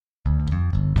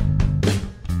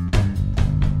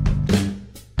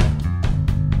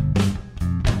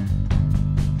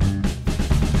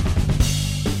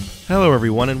Hello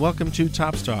everyone and welcome to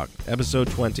Topps Talk, episode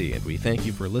 20, and we thank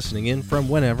you for listening in from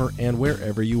whenever and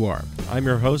wherever you are. I'm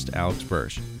your host, Alex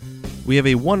Birsh. We have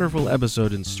a wonderful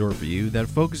episode in store for you that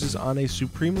focuses on a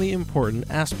supremely important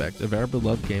aspect of our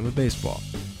beloved game of baseball,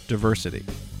 diversity.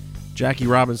 Jackie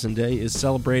Robinson Day is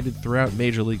celebrated throughout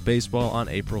Major League Baseball on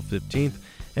April 15th,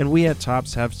 and we at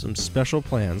Topps have some special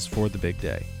plans for the big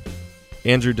day.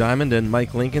 Andrew Diamond and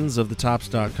Mike Lincolns of the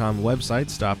Topps.com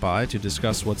website stop by to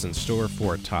discuss what's in store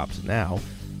for Topps now,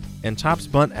 and Topps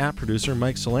BUNT app producer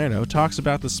Mike Salerno talks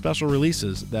about the special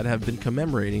releases that have been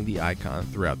commemorating the icon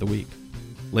throughout the week.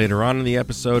 Later on in the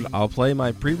episode, I'll play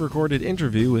my pre-recorded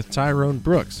interview with Tyrone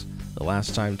Brooks. The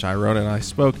last time Tyrone and I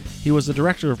spoke, he was the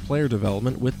director of player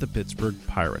development with the Pittsburgh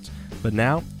Pirates, but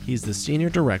now he's the senior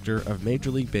director of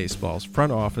Major League Baseball's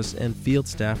front office and field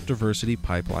staff diversity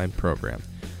pipeline program.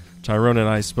 Tyrone and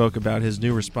I spoke about his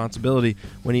new responsibility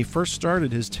when he first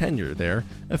started his tenure there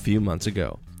a few months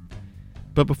ago.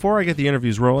 But before I get the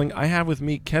interviews rolling, I have with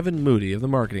me Kevin Moody of the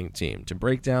marketing team to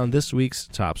break down this week's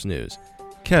Topps news.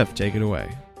 Kev, take it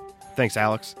away. Thanks,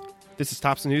 Alex. This is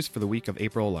Topps news for the week of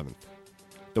April 11th.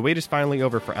 The wait is finally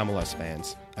over for MLS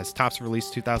fans, as Topps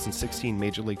released 2016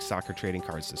 Major League Soccer trading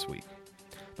cards this week.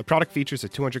 The product features a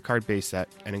 200-card base set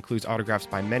and includes autographs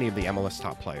by many of the MLS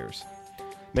top players.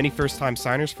 Many first-time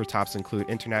signers for Topps include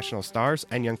international stars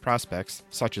and young prospects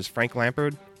such as Frank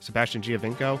Lampard, Sebastian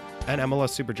Giovinco, and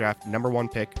MLS SuperDraft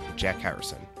 #1 pick Jack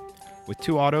Harrison. With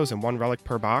 2 autos and 1 relic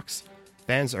per box,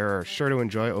 fans are sure to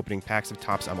enjoy opening packs of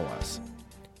Topps MLS.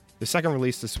 The second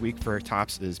release this week for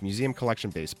Topps is Museum Collection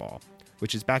Baseball,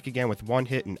 which is back again with 1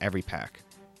 hit in every pack.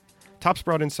 Topps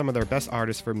brought in some of their best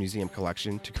artists for Museum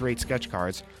Collection to create sketch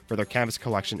cards for their Canvas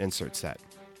Collection insert set.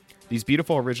 These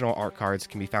beautiful original art cards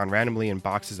can be found randomly in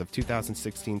boxes of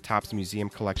 2016 Topps Museum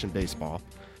Collection Baseball,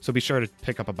 so be sure to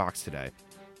pick up a box today.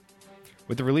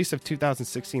 With the release of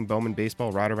 2016 Bowman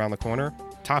Baseball right around the corner,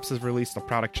 Topps has released a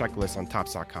product checklist on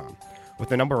Topps.com,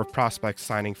 with a number of prospects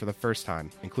signing for the first time,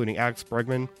 including Alex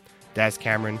Birsh, Daz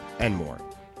Cameron, and more.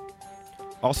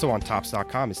 Also on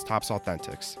Topps.com is Topps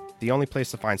Authentics, the only place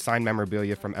to find signed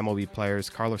memorabilia from MLB players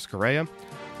Carlos Correa,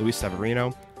 Luis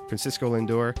Severino, Francisco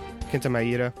Lindor, Kenta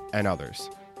Maeda, and others.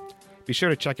 Be sure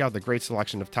to check out the great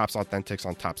selection of Topps Authentics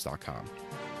on Topps.com.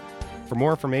 For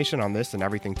more information on this and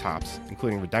everything Topps,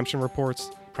 including redemption reports,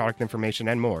 product information,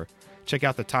 and more, check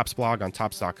out the Topps blog on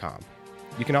Topps.com.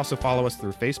 You can also follow us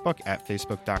through Facebook at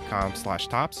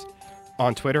facebook.com/Topps,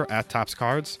 on Twitter at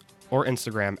ToppsCards, or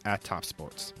Instagram at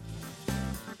ToppsSports.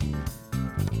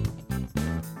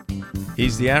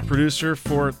 He's the app producer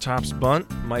for Topps BUNT.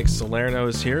 Mike Salerno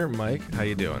is here. Mike, how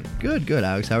you doing? Good,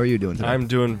 Alex. How are you doing today? I'm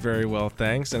doing very well,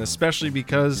 thanks, and especially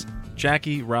because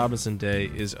Jackie Robinson Day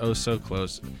is oh so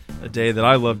close, a day that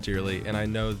I love dearly, and I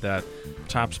know that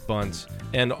Topps BUNT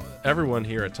and everyone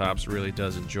here at Topps really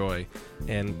does enjoy,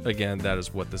 and again, that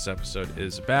is what this episode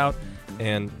is about.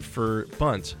 And for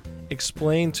BUNT,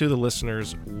 explain to the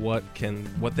listeners what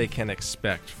they can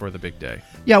expect for the big day.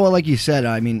 Yeah, well, like you said,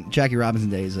 I mean, Jackie Robinson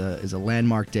Day is a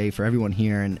landmark day for everyone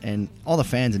here and all the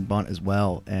fans in BUNT as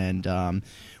well. And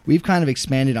we've kind of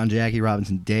expanded on Jackie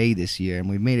Robinson Day this year, and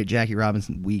we've made it Jackie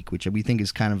Robinson Week, which we think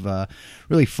is kind of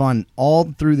really fun.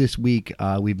 All through this week,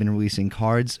 we've been releasing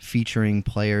cards featuring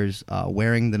players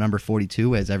wearing the number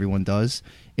 42, as everyone does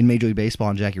in Major League Baseball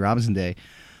on Jackie Robinson Day.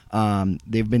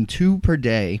 They've been 2 per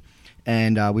day.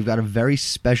 And we've got a very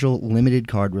special limited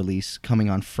card release coming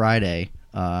on Friday.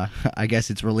 I guess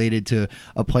it's related to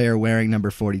a player wearing number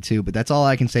 42, but that's all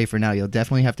I can say for now. You'll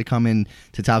definitely have to come in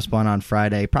to Topps BUNT on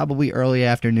Friday, probably early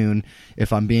afternoon,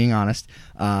 if I'm being honest,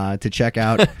 to check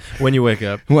out. When you wake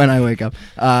up. When I wake up.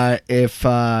 If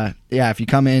you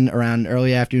come in around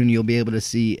early afternoon, you'll be able to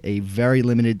see a very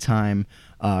limited time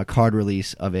card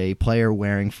release of a player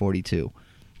wearing 42.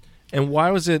 And why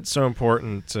was it so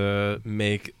important to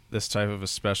make this type of a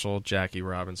special Jackie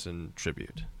Robinson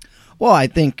tribute? Well, I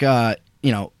think,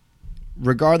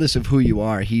 regardless of who you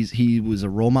are, he was a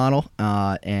role model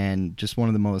and just one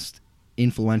of the most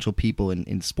influential people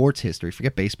in sports history.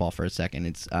 Forget baseball for a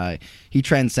second. He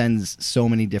transcends so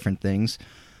many different things,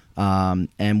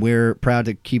 and we're proud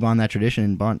to keep on that tradition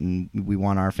in BUNT, and we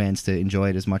want our fans to enjoy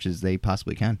it as much as they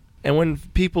possibly can. And when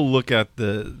people look at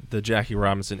the Jackie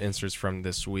Robinson inserts from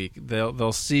this week,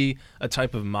 they'll see a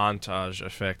type of montage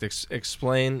effect.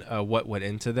 Explain what went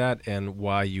into that and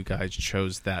why you guys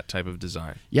chose that type of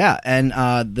design. Yeah, and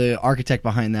the architect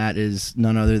behind that is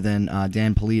none other than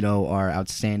Dan Polito, our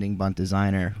outstanding BUNT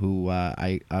designer, who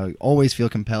I always feel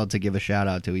compelled to give a shout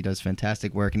out to. He does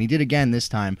fantastic work, and he did again this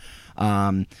time.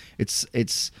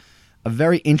 It's a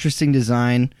very interesting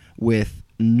design with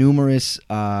numerous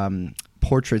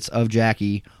portraits of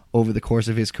Jackie over the course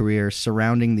of his career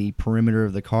surrounding the perimeter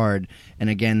of the card. And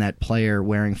again, that player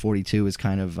wearing 42 is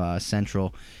kind of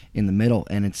central in the middle.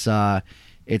 And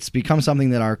it's become something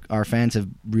that our fans have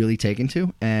really taken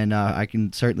to, and I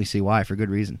can certainly see why, for good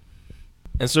reason.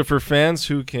 And so for fans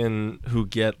who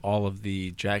get all of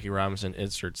the Jackie Robinson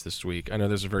inserts this week, I know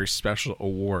there's a very special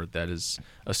award that is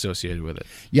associated with it.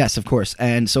 Yes, of course.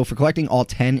 And so for collecting all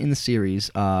 10 in the series,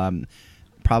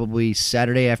 probably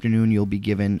Saturday afternoon, you'll be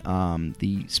given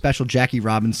the special Jackie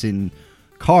Robinson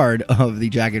card of the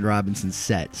Jackie Robinson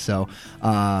set. So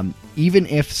even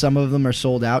if some of them are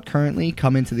sold out currently,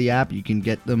 come into the app. You can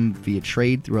get them via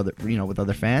trade through with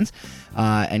other fans,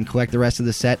 and collect the rest of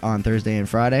the set on Thursday and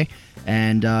Friday.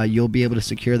 And you'll be able to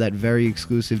secure that very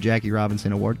exclusive Jackie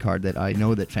Robinson award card that I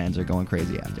know that fans are going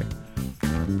crazy after.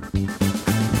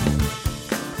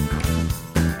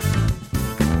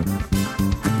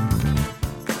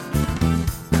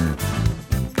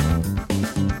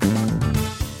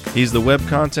 He's the web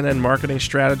content and marketing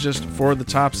strategist for the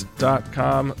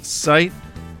Topps.com site,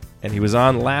 and he was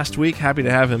on last week. Happy to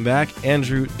have him back,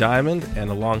 Andrew Diamond, and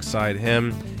alongside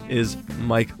him is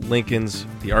Mike Lincolns,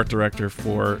 the art director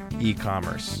for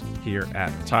e-commerce here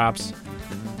at Topps.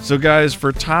 So guys,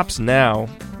 for Topps Now,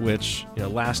 which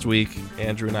last week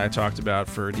Andrew and I talked about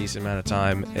for a decent amount of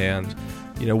time, and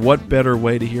what better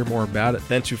way to hear more about it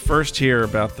than to first hear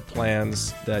about the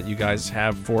plans that you guys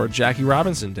have for Jackie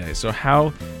Robinson Day. So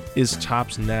how is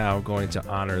Topps Now going to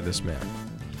honor this man?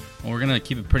 Well, we're going to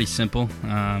keep it pretty simple.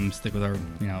 Stick with our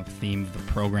theme of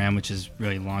the program, which is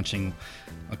really launching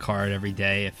a card every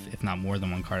day, if not more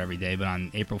than one card every day. But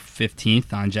on April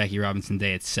 15th, on Jackie Robinson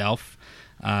Day itself,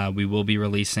 we will be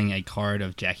releasing a card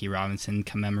of Jackie Robinson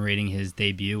commemorating his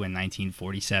debut in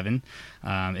 1947.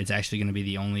 It's actually going to be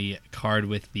the only card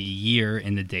with the year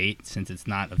in the date, since it's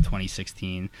not of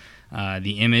 2016.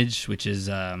 The image, which is,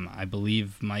 I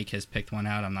believe Mike has picked one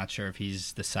out. I'm not sure if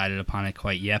he's decided upon it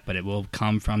quite yet, but it will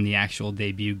come from the actual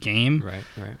debut game. Right.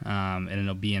 And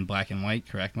it'll be in black and white,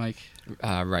 correct, Mike?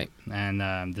 Right.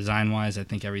 And design-wise, I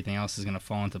think everything else is going to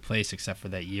fall into place except for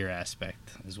that year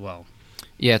aspect as well.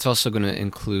 Yeah, it's also going to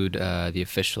include the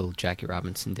official Jackie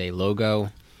Robinson Day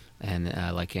logo, and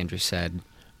like Andrew said,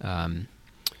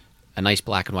 a nice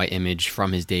black and white image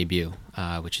from his debut,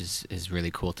 which is really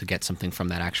cool to get something from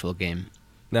that actual game.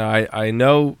 Now, I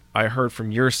know I heard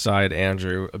from your side,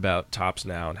 Andrew, about Topps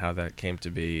Now and how that came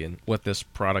to be and what this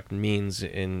product means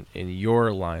in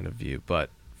your line of view.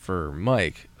 But for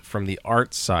Mike, from the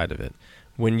art side of it,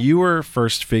 when you were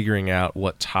first figuring out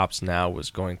what Topps Now was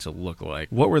going to look like,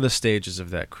 what were the stages of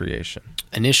that creation?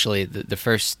 Initially, the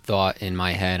first thought in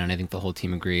my head, and I think the whole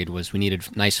team agreed, was we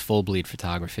needed nice full bleed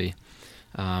photography.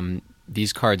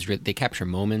 These cards, they capture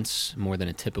moments more than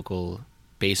a typical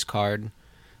base card.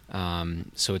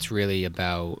 So it's really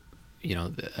about,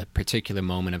 a particular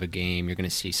moment of a game. You're going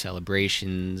to see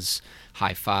celebrations,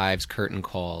 high fives, curtain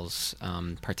calls,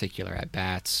 particular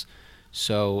at-bats.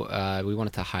 So we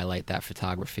wanted to highlight that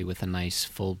photography with a nice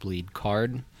full bleed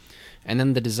card. And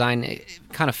then the design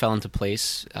kind of fell into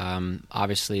place.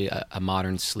 Obviously, a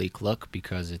modern, sleek look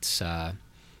because it's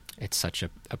such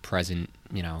a present,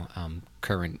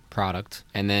 current product.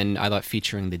 And then I thought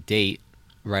featuring the date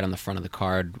right on the front of the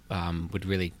card would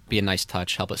really be a nice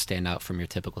touch, help it stand out from your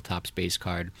typical Topps base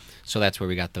card. So that's where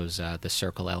we got those the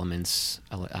circle elements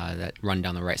that run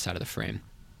down the right side of the frame.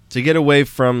 To get away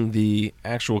from the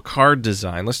actual card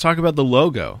design, let's talk about the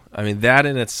logo. I mean, that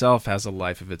in itself has a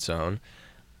life of its own.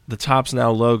 The Topps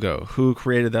Now logo. Who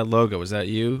created that logo? Was that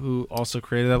you who also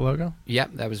created that logo?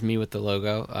 Yep, that was me with the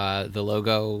logo. The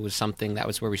logo was something that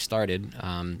was where we started.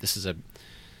 This is a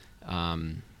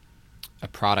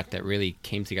product that really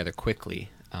came together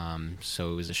quickly.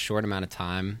 So it was a short amount of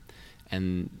time,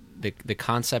 and the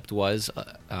concept was,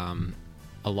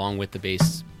 along with the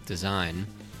base design,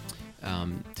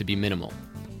 to be minimal.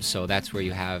 So that's where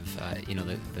you have,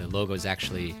 the logo is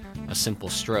actually a simple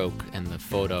stroke, and the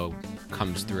photo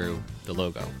comes through the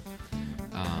logo.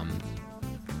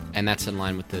 And that's in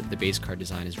line with the base card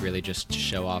design, is really just to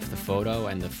show off the photo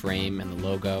and the frame and the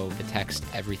logo, the text,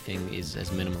 everything is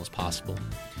as minimal as possible.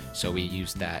 So we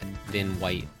used that thin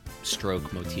white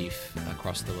stroke motif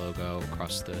across the logo,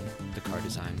 across the card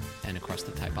design, and across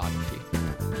the typography.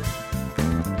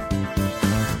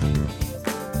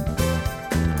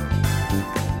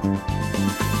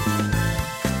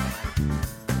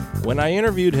 When I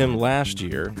interviewed him last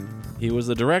year, he was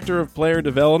the director of player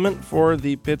development for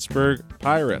the Pittsburgh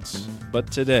Pirates.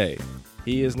 But today,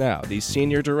 he is now the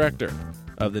senior director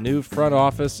of the new front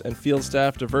office and field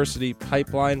staff diversity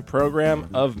pipeline program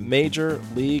of Major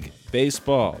League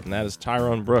Baseball. And that is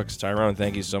Tyrone Brooks. Tyrone,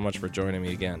 thank you so much for joining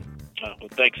me again. Well,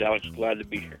 thanks, Alex. Glad to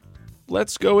be here.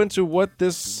 Let's go into what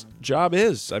this job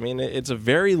is. I mean, it's a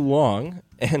very long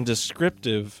and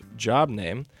descriptive job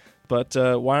name, but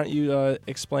why don't you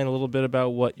explain a little bit about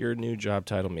what your new job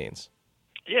title means?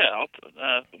 Yeah,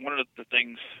 one of the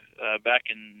things back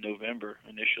in November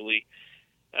initially,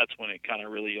 that's when it kind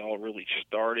of really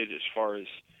started as far as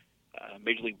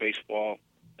Major League Baseball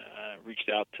reached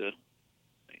out to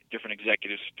different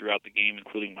executives throughout the game,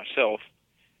 including myself,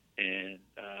 and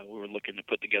we were looking to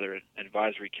put together an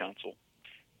advisory council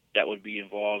that would be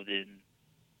involved in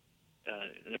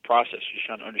the process, just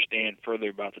trying to understand further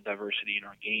about the diversity in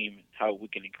our game and how we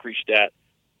can increase that,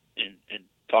 and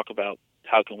talk about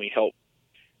how can we help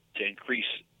to increase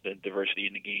the diversity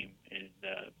in the game. And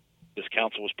this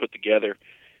council was put together,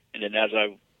 and then as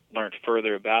I learned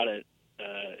further about it,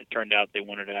 it turned out they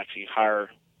wanted to actually hire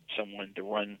someone to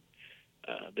run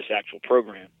this actual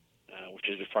program, which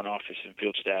is the front office and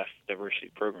field staff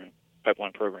diversity program,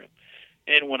 pipeline program.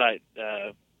 And when I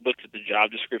looked at the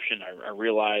job description, I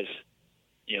realized,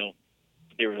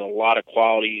 there was a lot of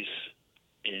qualities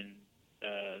in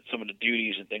some of the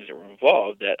duties and things that were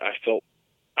involved that I felt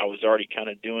I was already kind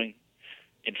of doing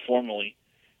informally,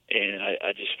 and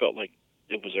I just felt like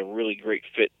it was a really great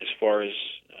fit as far as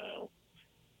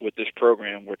with this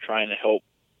program. We're trying to help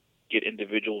get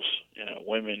individuals,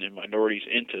 women and minorities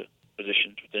into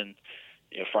positions within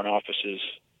front offices,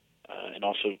 and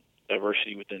also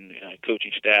diversity within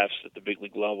coaching staffs at the big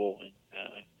league level,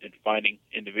 and finding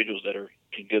individuals that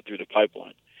can go through the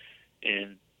pipeline.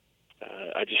 And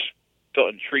I just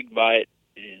felt intrigued by it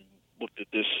and looked at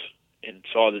this and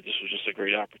saw that this was just a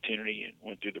great opportunity, and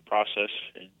went through the process,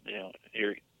 and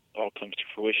here it all comes to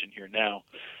fruition here now.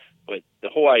 But the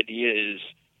whole idea is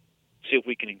see if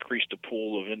we can increase the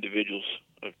pool of individuals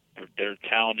that are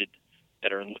talented,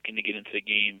 that are looking to get into the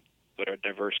game, but are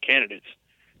diverse candidates,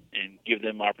 and give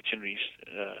them opportunities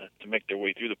to make their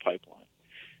way through the pipeline.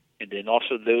 And then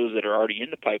also those that are already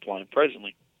in the pipeline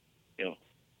presently,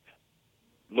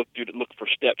 look for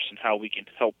steps in how we can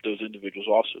help those individuals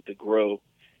also to grow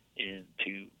and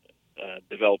to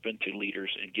develop into leaders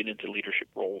and get into leadership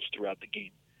roles throughout the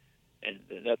game. And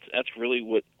that's really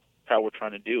how we're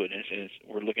trying to do it. And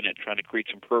we're looking at trying to create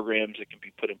some programs that can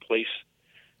be put in place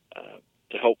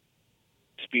to help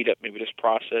speed up maybe this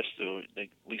process, to at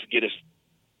least get us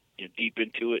deep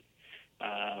into it.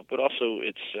 But also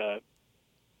it's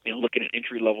looking at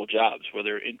entry-level jobs,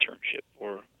 whether internship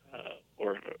or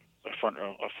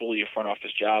a fully front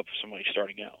office job for somebody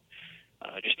starting out,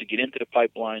 just to get into the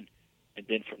pipeline, and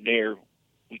then from there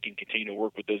we can continue to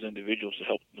work with those individuals to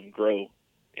help them grow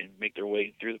and make their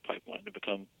way through the pipeline to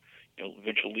become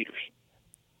eventual leaders.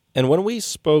 And when we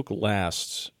spoke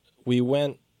last, we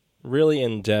went really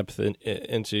in depth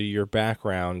into your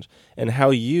background and how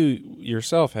you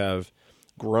yourself have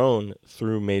grown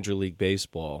through Major League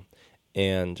Baseball,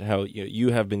 and how you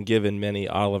have been given many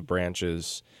olive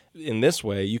branches. In this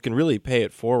way, you can really pay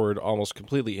it forward almost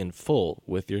completely in full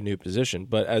with your new position.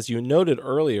 But as you noted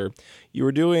earlier, you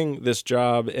were doing this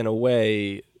job in a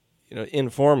way,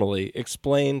 informally.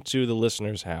 Explain to the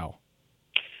listeners how.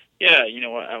 Yeah,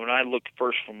 when I look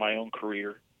first from my own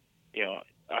career,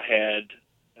 I had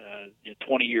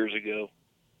 20 years ago,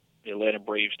 the Atlanta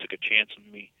Braves took a chance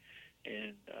on me,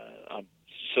 and I'm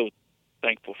so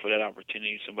thankful for that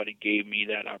opportunity. Somebody gave me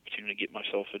that opportunity to get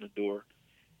myself in the door,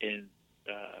 and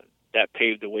that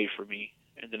paved the way for me.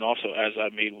 And then also, as I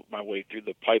made my way through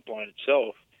the pipeline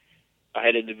itself, I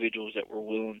had individuals that were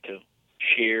willing to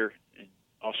share and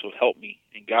also help me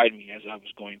and guide me as I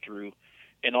was going through,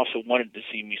 and also wanted to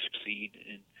see me succeed.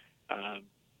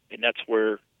 And that's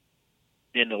where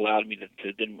then allowed me to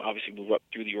then obviously move up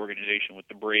through the organization with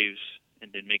the Braves,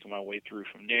 and then making my way through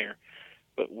from there.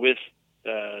 But with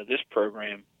this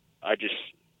program,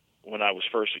 when I was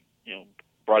first,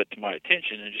 brought it to my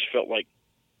attention, and just felt like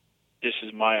this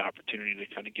is my opportunity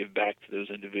to kind of give back to those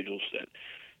individuals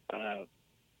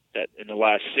that in the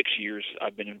last 6 years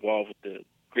I've been involved with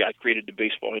I created the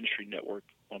Baseball Industry Network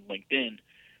on LinkedIn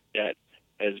that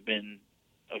has been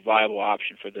a viable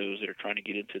option for those that are trying to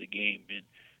get into the game.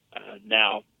 And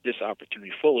now this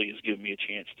opportunity fully has given me a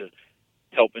chance to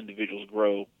help individuals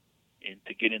grow and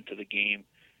to get into the game.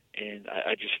 And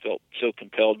I just felt so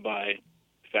compelled by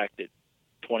the fact that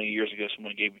 20 years ago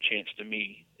someone gave a chance to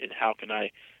me, and how can I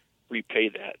repay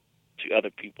that to other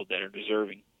people that are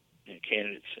deserving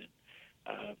candidates.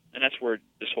 And that's where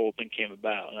this whole thing came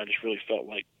about. And I just really felt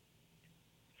like,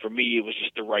 for me, it was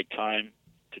just the right time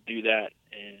to do that.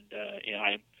 And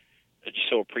I'm just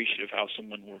so appreciative how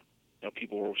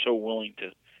people were so willing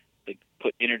to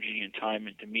put energy and time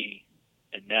into me.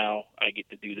 And now I get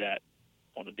to do that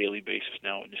on a daily basis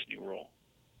now in this new role.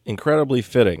 incredibly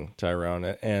fitting, Tyrone.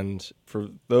 And for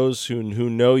those who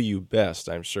know you best,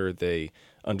 I'm sure they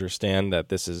understand that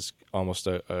this is almost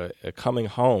a coming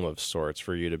home of sorts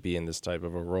for you to be in this type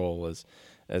of a role, as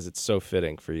it's so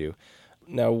fitting for you.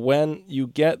 Now, when you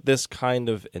get this kind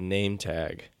of a name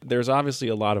tag, there's obviously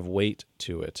a lot of weight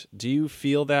to it. Do you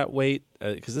feel that weight?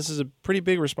 Because this is a pretty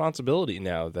big responsibility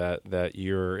now that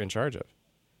you're in charge of.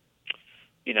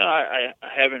 I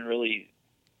haven't really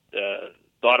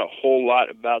thought a whole lot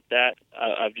about that.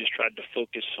 I've just tried to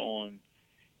focus on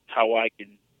how I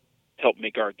can help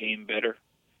make our game better,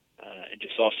 and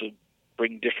just also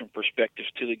bring different perspectives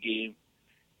to the game.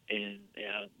 And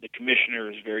the commissioner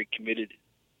is very committed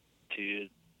to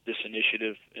this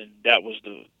initiative, and that was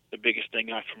the biggest thing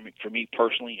for me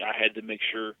personally. I had to make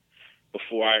sure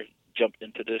before I jumped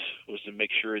into this was to make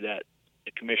sure that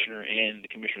the commissioner and the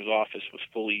commissioner's office was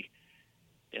fully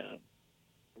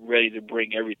ready to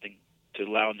bring everything to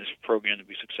allowing this program to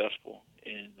be successful.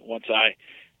 And once I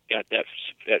got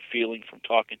that feeling from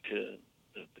talking to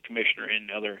the commissioner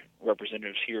and other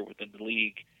representatives here within the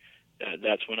league,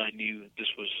 that's when I knew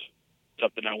this was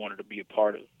something I wanted to be a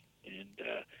part of. And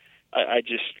I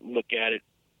just look at it,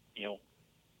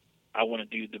 I want to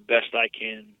do the best I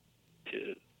can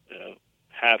to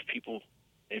have people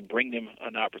and bring them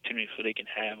an opportunity so they can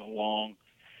have a long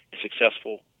and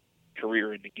successful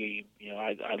career in the game.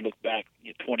 I look back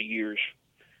 20 years,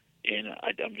 and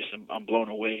I'm blown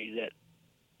away that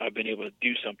I've been able to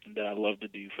do something that I love to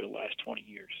do for the last 20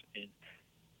 years. And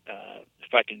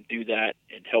if I can do that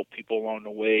and help people along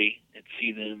the way and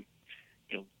see them,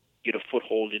 get a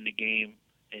foothold in the game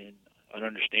and an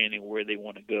understanding where they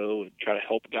want to go and try to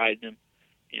help guide them,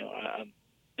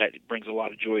 that brings a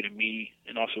lot of joy to me,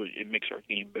 and also it makes our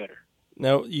game better.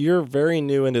 Now, you're very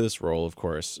new into this role, of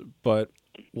course, but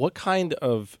what kind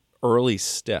of early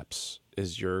steps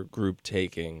is your group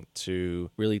taking to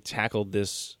really tackle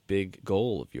this big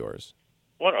goal of yours?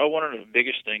 One of the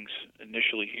biggest things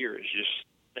initially here is just,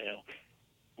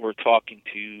 we're talking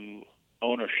to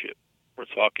ownership. We're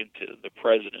talking to the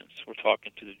presidents. We're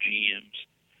talking to the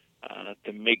GMs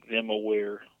to make them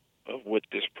aware of what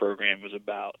this program is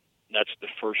about. That's the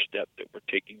first step that we're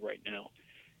taking right now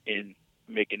in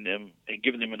making them and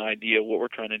giving them an idea of what we're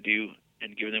trying to do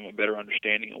and giving them a better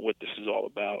understanding of what this is all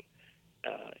about.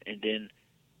 And then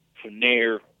from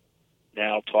there,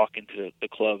 now talking to the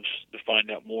clubs to find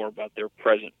out more about their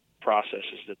present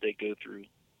processes that they go through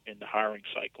in the hiring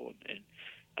cycle,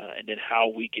 and then how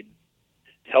we can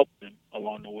help them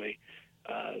along the way.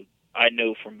 I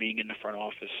know from being in the front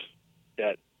office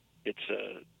that it's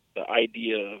the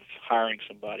idea of hiring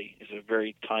somebody is a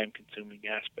very time-consuming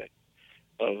aspect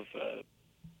of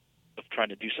trying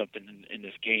to do something in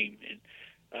this game,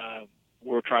 and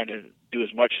we're trying to do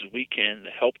as much as we can to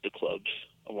help the clubs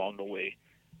along the way,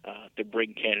 to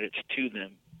bring candidates to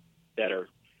them that are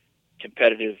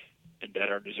competitive and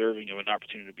that are deserving of an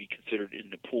opportunity to be considered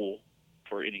in the pool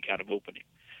for any kind of opening.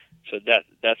 So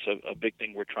that's a big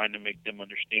thing. We're trying to make them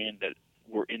understand that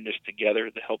we're in this together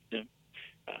to help them,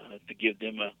 to give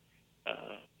them a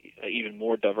even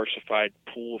more diversified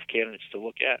pool of candidates to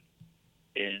look at.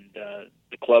 And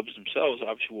the clubs themselves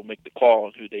obviously will make the call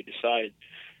on who they decide,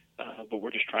 but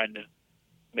we're just trying to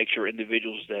make sure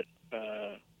individuals that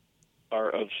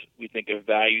we think of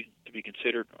value to be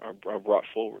considered are brought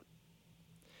forward.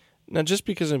 Now, just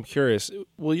because I'm curious,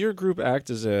 will your group act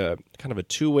as a kind of a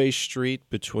two-way street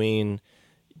between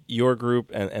your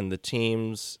group and the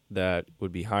teams that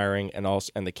would be hiring and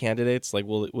the candidates? Like,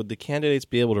 would the candidates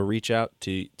be able to reach out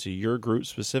to your group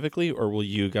specifically, or will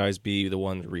you guys be the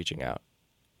ones reaching out?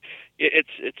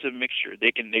 It's a mixture.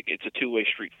 It's a two-way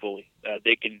street fully.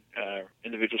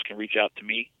 Individuals can reach out to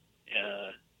me,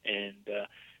 and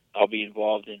I'll be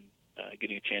involved in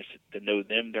getting a chance to know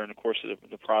them during the course of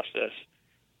the process.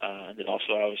 And then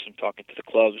also I was talking to the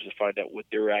clubs to find out what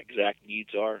their exact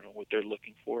needs are and what they're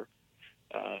looking for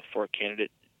a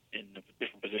candidate in the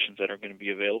different positions that are going to be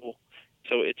available.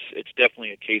 So it's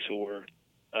definitely a case where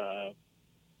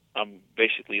I'm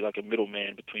basically like a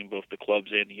middleman between both the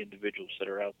clubs and the individuals that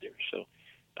are out there. So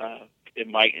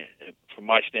from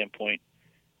my standpoint,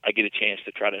 I get a chance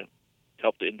to try to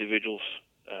help the individuals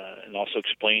and also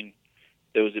explain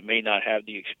those that may not have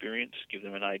the experience, give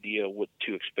them an idea of what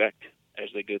to expect as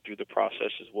they go through the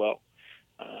process as well.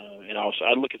 And also,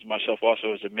 I look at myself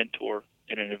also as a mentor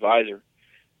and an advisor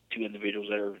to individuals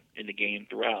that are in the game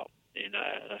throughout. And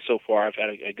so far, I've had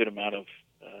a good amount of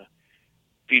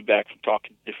feedback from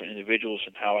talking to different individuals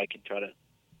and how I can try to,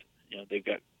 they've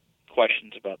got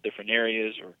questions about different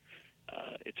areas, or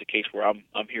it's a case where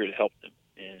I'm here to help them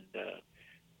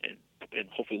and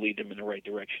hopefully lead them in the right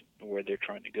direction where they're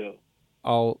trying to go.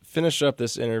 I'll finish up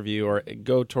this interview or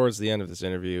go towards the end of this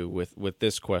interview with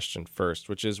this question first,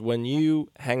 which is when you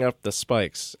hang up the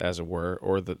spikes, as it were,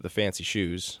 or the fancy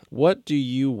shoes, what do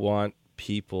you want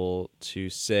people to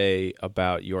say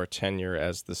about your tenure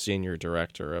as the senior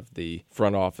director of the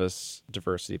front office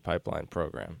diversity pipeline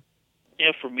program?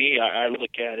 Yeah, for me, I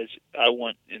look at it as I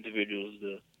want individuals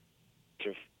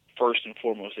to first and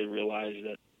foremost, they realize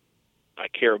that I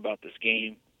care about this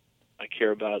game. I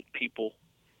care about people.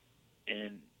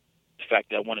 And the fact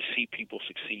that I want to see people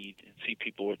succeed and see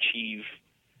people achieve,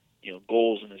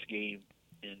 goals in this game.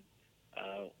 And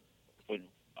when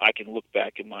I can look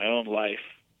back in my own life,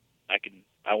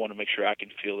 I want to make sure I can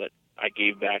feel that I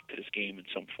gave back to this game in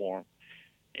some form.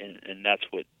 And that's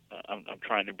what I'm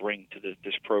trying to bring to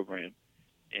this program,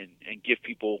 and give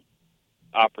people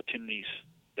opportunities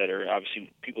that are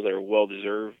obviously people that are well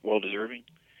deserving,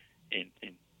 and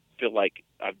feel like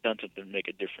I've done something to make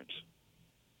a difference.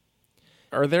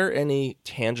 Are there any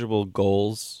tangible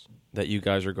goals that you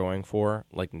guys are going for,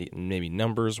 like maybe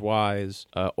numbers-wise,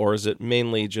 or is it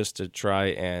mainly just to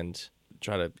try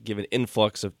to give an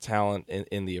influx of talent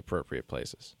in the appropriate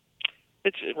places?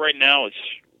 Right now, it's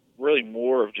really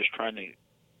more of just trying to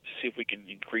see if we can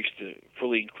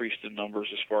fully increase the numbers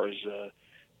as far as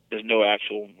there's no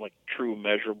actual true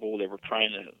measurable that we're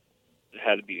trying to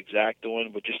have to be exact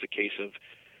on, but just a case of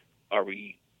are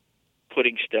we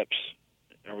putting steps.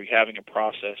 Are we having a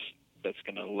process that's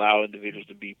going to allow individuals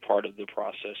to be part of the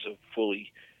process of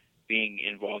fully being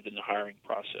involved in the hiring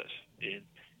process? And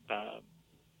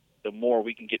the more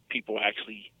we can get people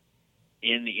actually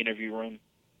in the interview room,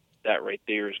 that right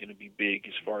there is going to be big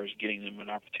as far as getting them an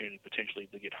opportunity potentially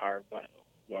to get hired by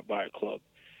a club.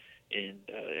 And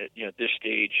at this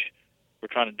stage, we're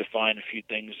trying to define a few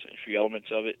things, a few elements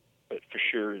of it. But for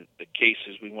sure, the case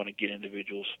is we want to get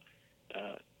individuals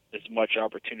as much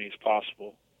opportunity as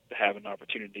possible to have an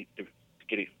opportunity to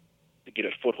get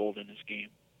a foothold in this game.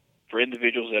 For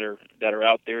individuals that are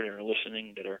out there and are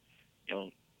listening, that are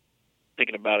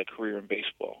thinking about a career in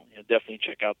baseball, definitely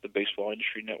check out the Baseball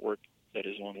Industry Network that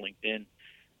is on LinkedIn.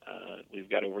 We've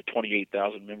got over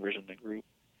 28,000 members in the group,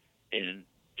 and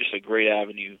just a great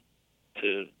avenue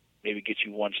to maybe get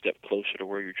you one step closer to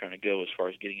where you're trying to go as far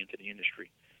as getting into the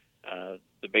industry.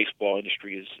 The baseball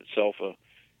industry is itself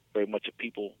very much a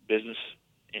people business,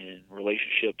 and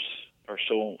relationships are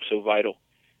so vital.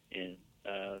 And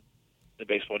the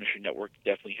Baseball Industry Network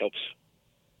definitely helps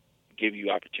give you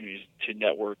opportunities to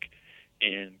network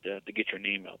and to get your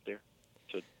name out there.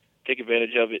 So take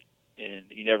advantage of it, and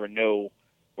you never know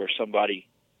where somebody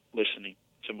listening,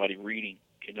 somebody reading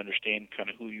can understand kind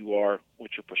of who you are,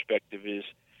 what your perspective is,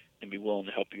 and be willing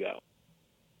to help you out.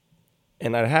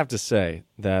 And I'd have to say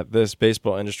that this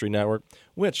Baseball Industry Network,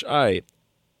 which I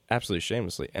absolutely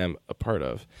shamelessly am a part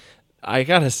of, I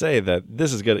gotta say that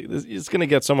it's gonna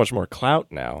get so much more clout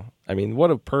now. I mean, what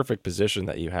a perfect position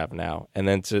that you have now, and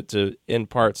then to in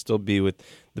part still be with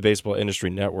the Baseball Industry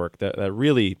Network, that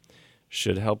really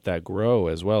should help that grow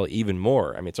as well, even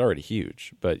more. I mean, it's already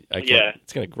huge, but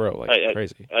it's gonna grow like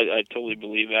crazy. I totally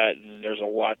believe that, and there's a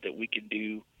lot that we can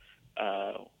do.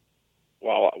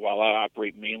 While I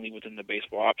operate mainly within the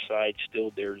baseball ops side,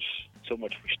 still there's so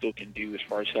much we still can do as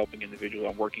far as helping individuals.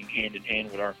 I'm working hand in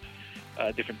hand with our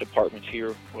different departments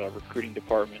here, with our recruiting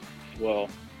department as well.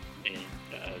 And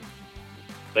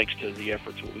thanks to the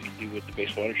efforts what we can do with the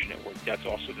Baseball Industry Network, that's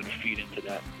also going to feed into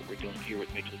that, what we're doing here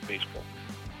with Major League Baseball.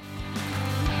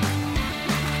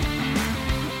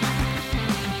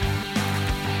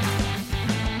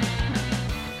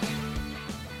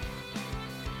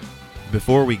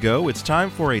 Before we go, it's time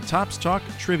for a Topps Talk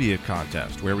trivia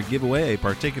contest where we give away a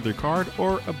particular card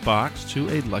or a box to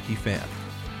a lucky fan.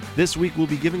 This week we'll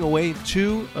be giving away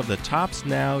 2 of the Topps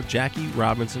Now Jackie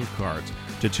Robinson cards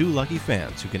to 2 lucky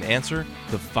fans who can answer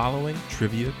the following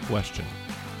trivia question.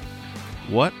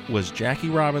 What was Jackie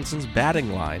Robinson's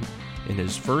batting line in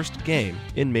his first game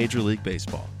in Major League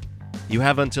Baseball? You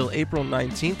have until April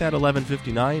 19th at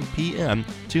 11:59 p.m.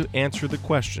 to answer the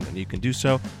question, and you can do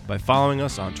so by following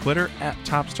us on Twitter at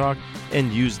Topps Talk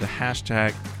and use the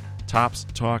hashtag Topps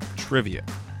Talk Trivia.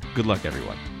 Good luck,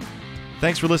 everyone.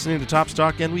 Thanks for listening to Topps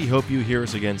Talk, and we hope you hear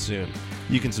us again soon.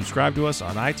 You can subscribe to us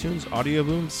on iTunes,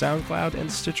 Audioboom, SoundCloud,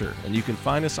 and Stitcher, and you can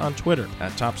find us on Twitter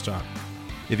at Topps Talk.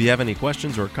 If you have any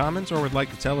questions or comments or would like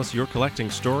to tell us your collecting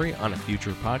story on a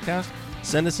future podcast,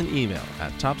 send us an email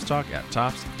at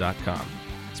topstalk@topps.com.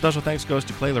 Special thanks goes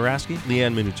to Clay Laraski,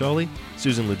 Leanne Minutoli,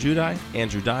 Susan Lajudai,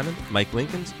 Andrew Diamond, Mike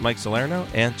Linkins, Mike Salerno,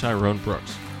 and Tyrone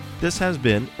Brooks. This has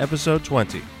been episode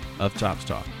 20 of Topps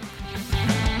Talk.